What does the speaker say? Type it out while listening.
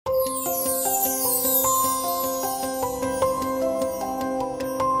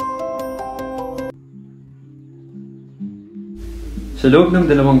Sa loob ng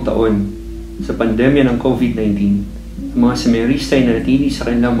 2 taon, sa pandemya ng COVID-19, ang mga seminarista ay nanatili sa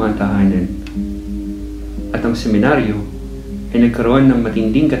kanilang mga tahanan. At ang seminaryo ay nagkaroon ng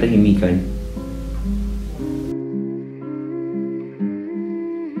matinding katahimikan.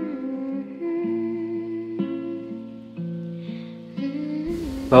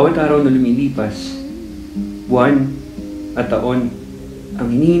 Bawat araw na lumilipas, buwan at taon ang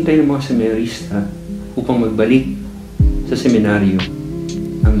hinihintay ng mga seminarista upang magbalik sa seminaryo,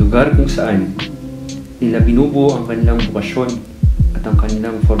 ang lugar kung saan nila binubuo ang kanilang bokasyon at ang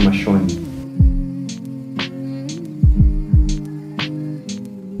kanilang formasyon.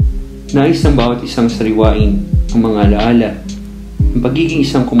 Nais ng bawat isang sariwain ang mga alaala ng pagiging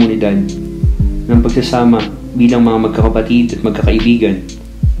isang komunidad, ng pagsasama bilang mga magkakapatid at magkakaibigan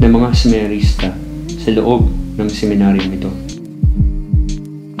ng mga seminarista sa loob ng seminaryong ito.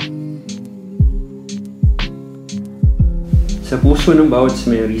 Sa puso ng bawat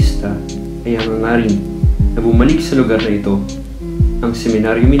seminarista ay ang hangarin na bumalik sa lugar na ito, ang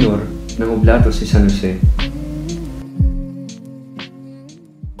Seminaryo Minor ng Oblatos sa San Jose.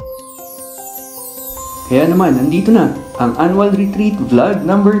 Kaya naman, nandito na ang Annual Retreat Vlog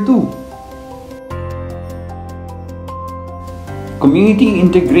number 2. Community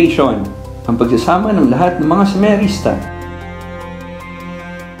Integration, ang pagsasama ng lahat ng mga seminarista.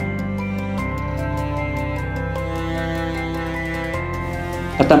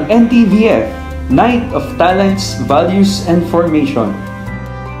 At ang NTVF, Night of Talents, Values, and Formation.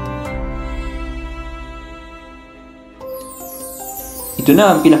 Ito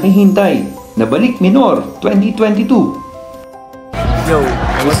na ang pinakihintay na Balik Minor 2022. Yo,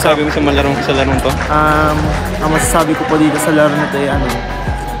 Ano masasabi mo sa larong to? ang masasabi ko po dito sa laro na ito ay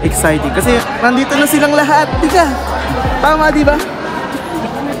exciting. Kasi nandito na silang lahat, di ka? Tama, di ba?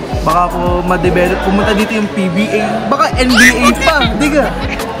 Baka po ma-develop, pumunta dito yung PBA, baka NBA pa, di ka?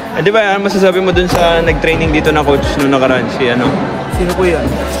 Di ba, ano masasabi mo dun sa nag-training dito na coach noong nakaraan? Sino po yan?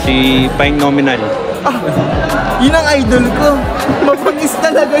 Si Pine Nominal. Yun ang idol ko. Mapangis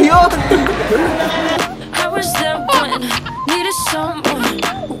talaga yun.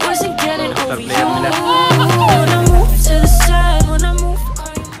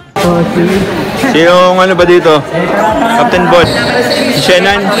 Sino ano ba dito? Captain Boss? Si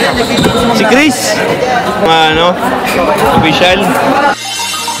Shenan? Si Chris? Official?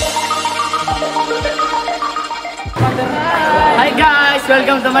 Hi guys!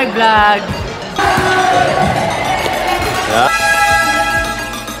 Welcome to my vlog! Yeah.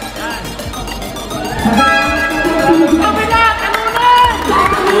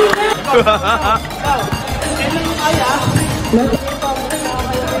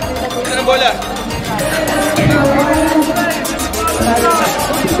 Ano bola?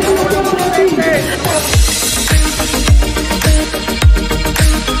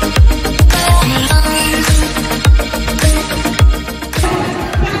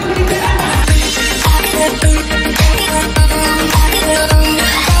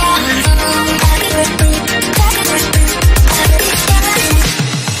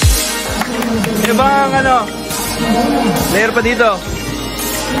 Ano ba ang layer pa dito?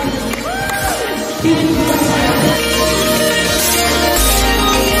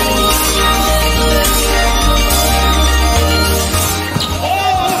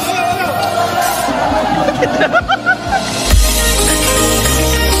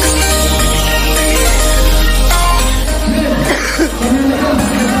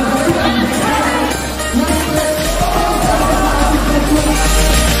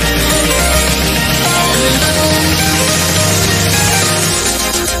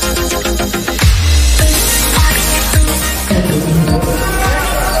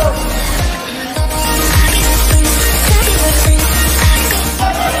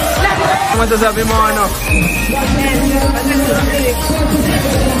 Masasabi mo ano? Kasi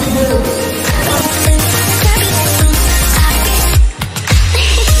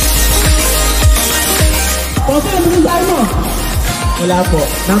ano masasabi mo? Wala po.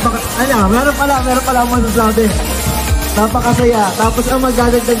 Meron pala ako masasabi. Napakasaya. Tapos ang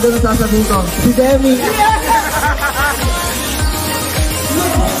magdadagdag doon sa sasabihin ko, si Demi.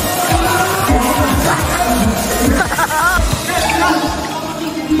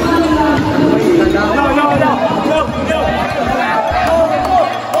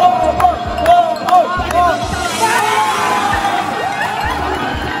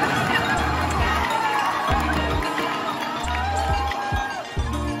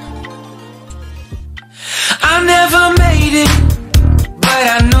 I never made it, but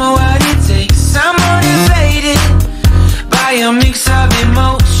I know what it takes. I'm motivated by a mix of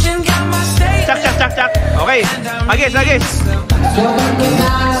emotion. Got my state. Chak. Okay. Agis.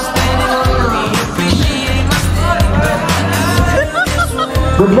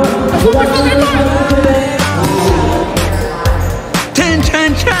 Good luck! Good luck! Chan chan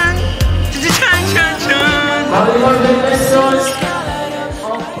chan! Chan chan chan!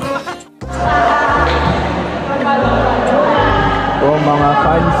 Oh, mga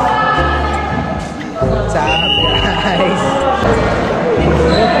fans. What's up, guys?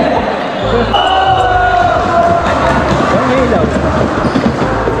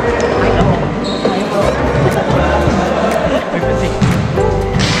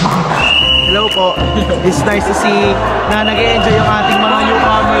 Hello po. It's nice to see na nag-e-enjoy yung ating mga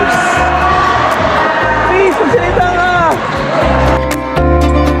newcomers. Please, magsalita nga!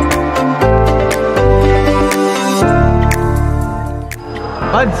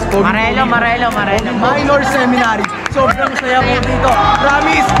 Buds, Marelo. Minor Seminary. Sobrang saya po dito.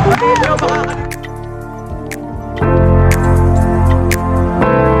 Promise! Hindi nyo makakalimutan.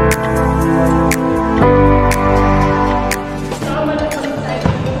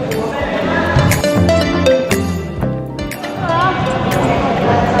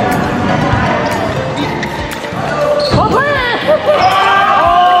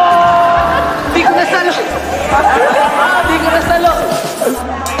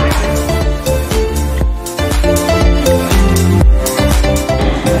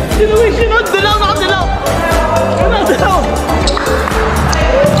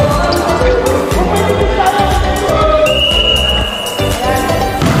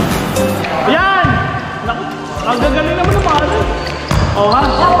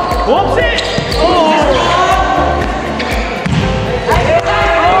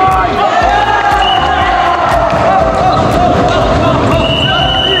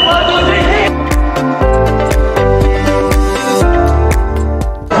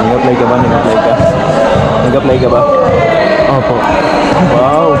 Nag-apply ka ba? Opo.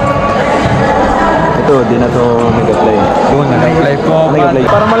 Wow! Ito, di na to nag-apply. Oo, nag-apply po. Nag-apply.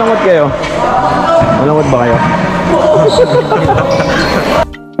 Para malungkot kayo. Malungkot ba kayo?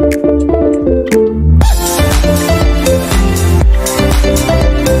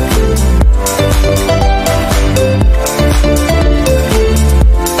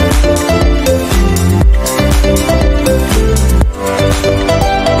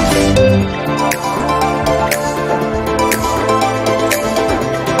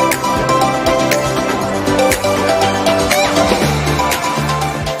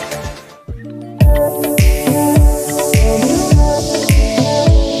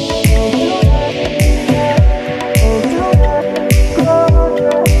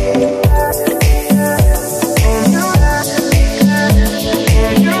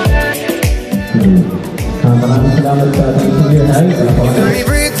 Be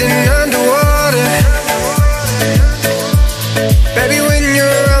breathing underwater. Baby, when you're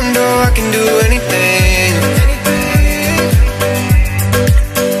around, oh, I can do anything.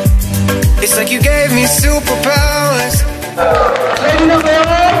 It's like you gave me superpowers. Ready na kayo?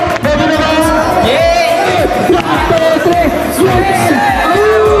 Ready na kayo? Yeah! 1, 2, 3, switch! 1,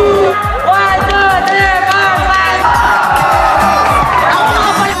 2, 3, 4,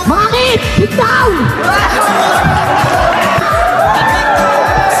 5! Bakit? Sit down!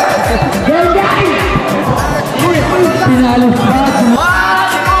 Pinalo pa! 1,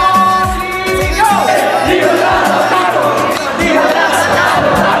 2, 3, go! Di ko lang natalo! Di ko lang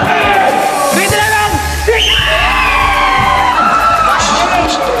natalo! Dito na lang!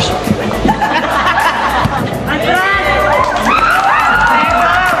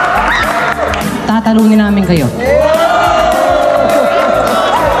 Tatalunin namin kayo.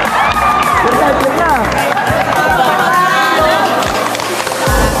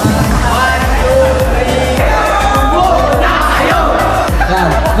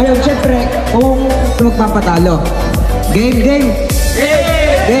 Ngayon, syempre, kung magpapatalo. Game!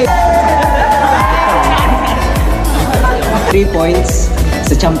 3 points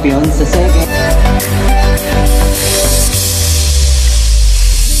sa champion, sa second.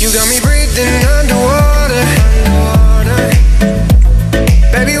 You got me breathing underwater.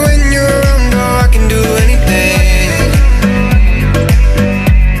 Baby, when you're around, oh, I can do anything.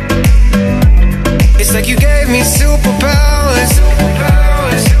 It's like you gave me superpowers.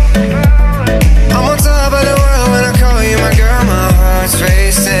 I'm on top of the world when I call you my girl, my heart's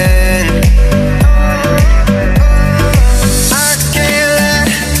racing. I can't let,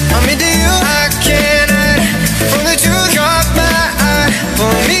 I'm into you. I can't hide from the truth. Caught my eye,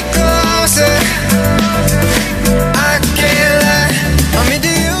 pull me closer. I can't let, I'm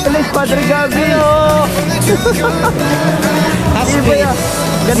into you. Padre Gabi, From the truth, caught my eye.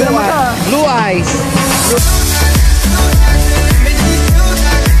 Ganda mo ka. Blue eyes.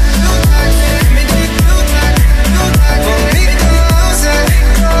 Pull me closer.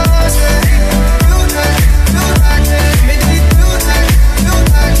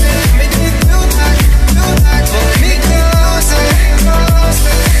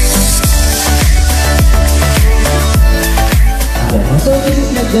 this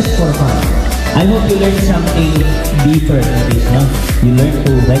is not just for fun. I hope you learn something deeper in this, no? You learn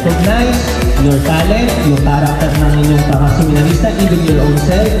to recognize your talent, yung character ng inyong seminarista, even your own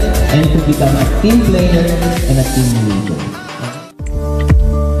self, and to become a team player and a team leader.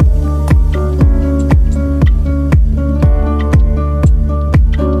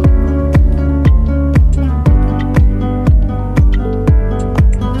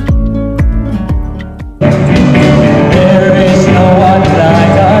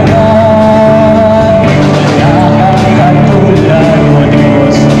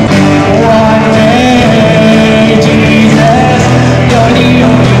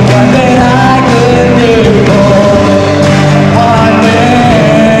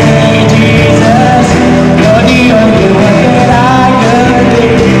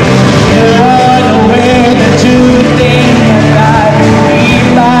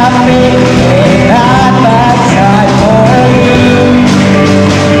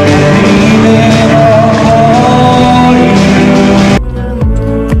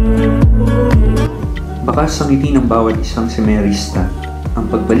 Bakas sa ngiti ng bawat isang seminarista ang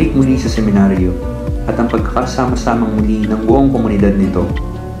pagbalik muli sa seminaryo at ang pagkakasama-samang muli ng buong komunidad nito.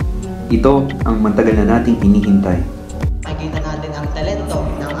 Ito ang matagal na nating hinihintay. Nakikita natin ang talento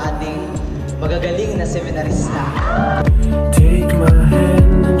ng ating magagaling na seminarista. Take my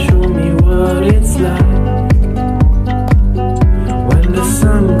hand and show me what it's like when the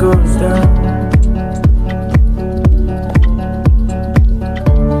sun goes down.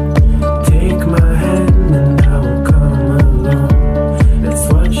 Take my hand and I will come along. Let's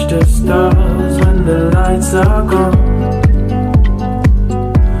watch the stars when the lights are gone.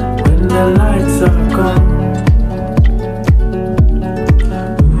 When the lights are gone.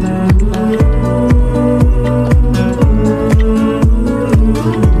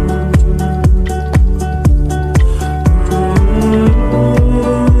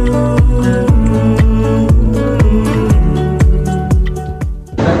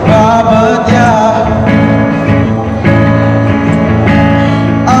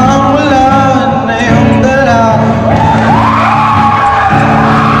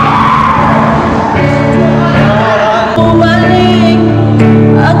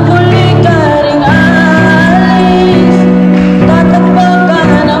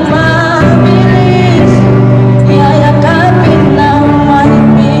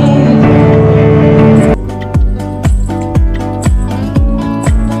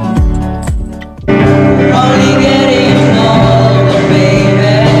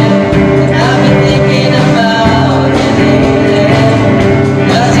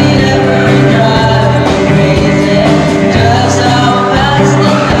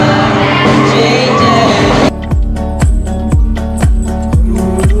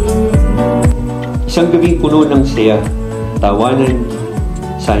 Isang gabing puno ng saya, tawanan,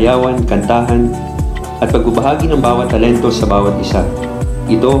 sayawan, kantahan, at pagbabahagi ng bawat talento sa bawat isa.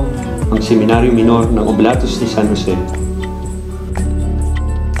 Ito ang Seminaryo Minor ng Oblatos ni San Jose.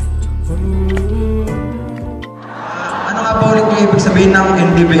 Ano nga ba ulit yung ibig sabihin ng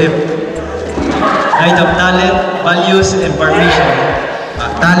NTVF? Night of Talent, Values, and Formation.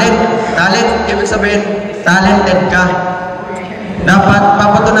 Talent, ibig sabihin, talented ka. Dapat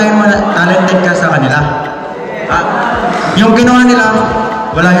papatunayan mo na talented ka sa kanila. Yung ginawa nila,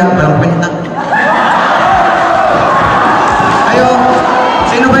 walang kwenta. Kayo,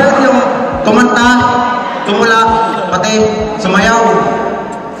 sino ba yun yung kumanta, tumula, pati sumayaw?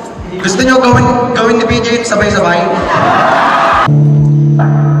 Gusto nyo gawin ni PJ sabay-sabay?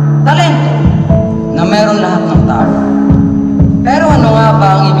 Talento na meron lahat ng tao. Pero ano nga ba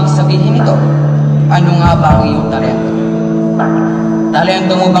ang ibig sabihin nito? Ano nga ba ang iyong talento?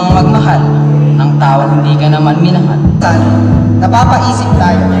 Talento mo bang magmahal ng tao hindi ka naman minahal? Napapaisip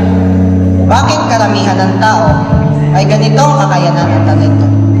tayo, bakit karamihan ng tao ay ganitong kakayanan at talento?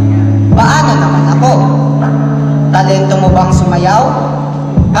 Paano naman ako? Talento mo bang sumayaw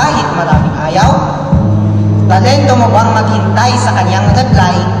kahit maraming ayaw? Talento mo bang maghintay sa kanyang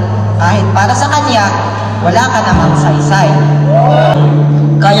reply kahit para sa kanya wala ka namang saysay?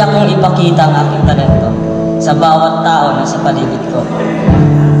 Kaya kong ipakita ang aking talento sa bawat tao na sa paligid ko.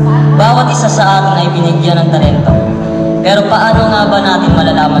 Bawat isa sa atin ay binigyan ng talento. Pero paano nga ba natin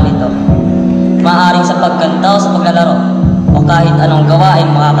malalaman ito? Maaaring sa pagkanta o sa paglalaro, o kahit anong gawain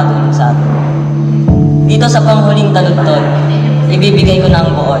makakatulong sa atin. Dito sa panghuling taludtod, ibibigay ko na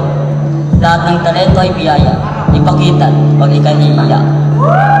ang buod. Lahat ng talento ay biyaya, ipakita, huwag ikahihiya.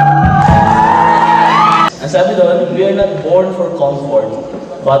 Ang sabi doon, we are not born for comfort,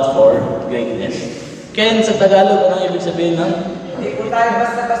 but for greatness. Ken, sa Tagalog, anong ibig sabihin nun? Hindi po tayo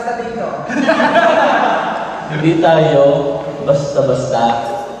basta-basta dito. Hindi tayo basta-basta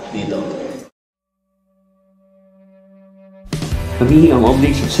dito. Kami ang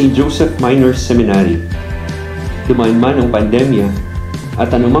Oblates of St. Joseph Minor Seminary. Dumaan man ang pandemya at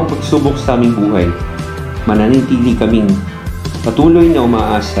anumang pagsubok sa aming buhay, mananatili kaming patuloy na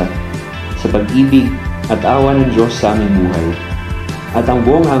umaasa sa pag-ibig at awa ng Diyos sa aming buhay. At ang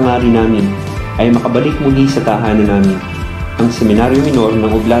buong hangarin namin ay makabalik muli sa tahanan namin, ang Seminaryo Minor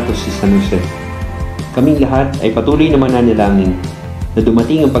ng Oblatos si San Jose. Kaming lahat ay patuloy na mananalangin na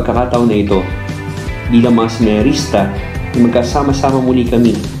dumating ang pagkakataon na ito bilang mga seminarista na magkasama-sama muli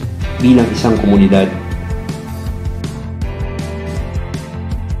kami bilang isang komunidad.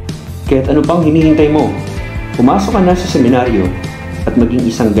 Kaya't ano pang hinihintay mo? Pumasok ka na sa seminaryo at maging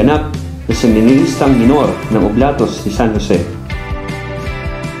isang ganap na seminaristang minor ng Oblatos ni San Jose.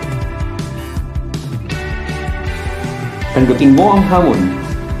 Tanggapin mo ang hamon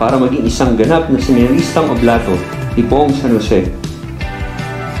para maging isang ganap na seminaristang oblato ni Poong San Jose.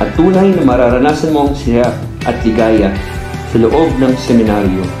 At tunay na mararanasan mo ang saya at ligaya sa loob ng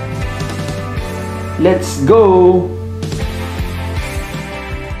seminaryo. Let's go!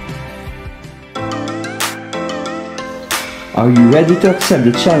 Are you ready to accept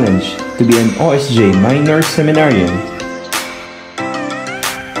the challenge to be an OSJ Minor Seminarian?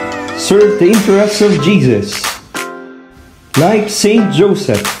 Serve the interests of Jesus. Like St.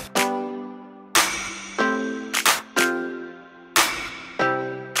 Joseph.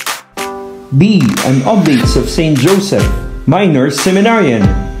 Be an Oblates of St. Joseph Minor Seminarian.